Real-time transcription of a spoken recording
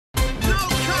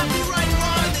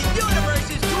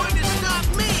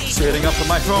sitting up on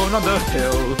my throne on the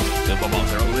hill. The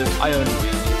bombs are with iron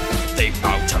will. They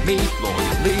bow to me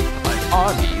loyally, an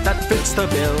army that fits the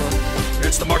bill.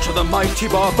 It's the march of the mighty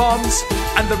bombs,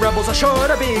 and the rebels are sure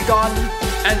to be gone.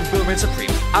 And we'll reign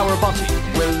supreme, our bounty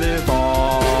will live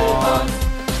on.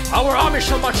 Our army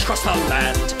shall march across the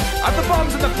land. I've the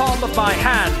bombs in the palm of my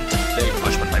hand. They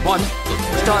push one by one, the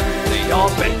war's done. They all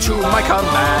bend to my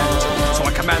command. So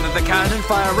I command that the cannon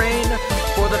fire rain,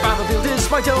 for the battlefield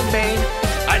is my domain.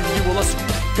 And you will assume,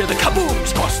 hear the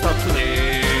kabooms cross the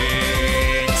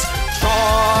plains.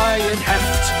 Try and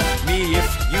heft me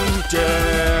if you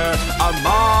dare. A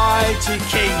mighty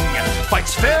king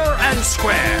fights fair and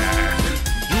square.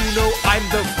 You know I'm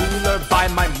the ruler by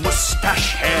my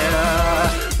mustache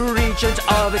hair, regent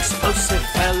of explosive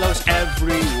fellows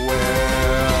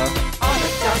everywhere. On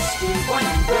a dusty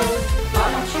winding road,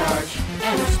 on our charge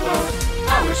and explode.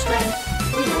 Our strength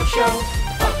we will show.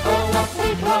 Uh-oh, up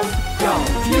we blow. Yo,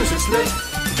 fuses lit,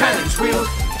 cannons wheel,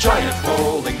 giant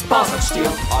rolling balls of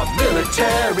steel. Our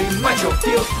military might you'll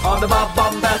feel on the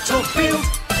bomb battlefield.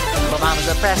 The bombs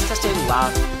oppressed us too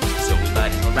long, so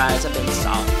let him rise up in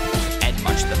song.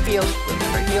 March the field, we'll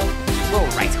never yield. We'll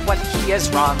right what he has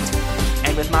wronged.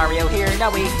 And with Mario here,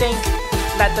 now we think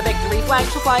that the victory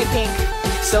flags will fly pink.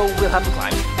 So we'll have to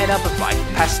climb and up and fly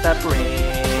past the brink.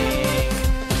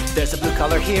 There's a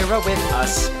blue-collar hero with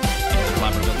us. In the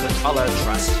climber we'll put all our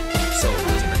trust. So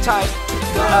we'll turn the tide to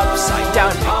the upside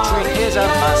down. Victory is a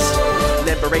must.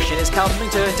 Liberation is coming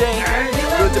today.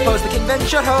 We'll depose the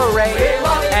convention, hooray!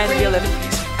 And we'll live in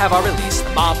peace, have our release,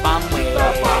 the bomb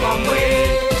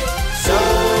way. So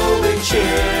we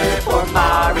cheer for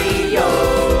Mario.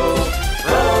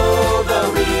 Roll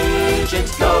the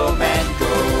regions, go man go.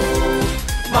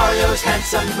 Mario's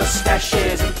handsome mustache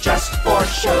isn't just for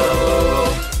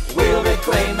show. We'll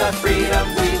reclaim the freedom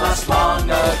we lost long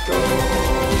ago.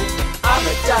 On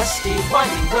the dusty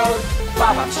winding road,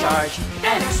 bombs charge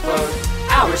and explode.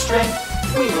 Our strength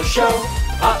we will show.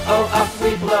 Uh-oh, up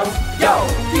we blow. Yo,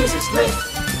 fuses lit,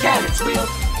 cannons wheel,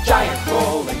 giant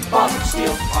rolling balls of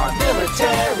steel. Our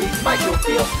military might you'll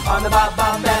feel on the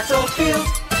bomb battlefield.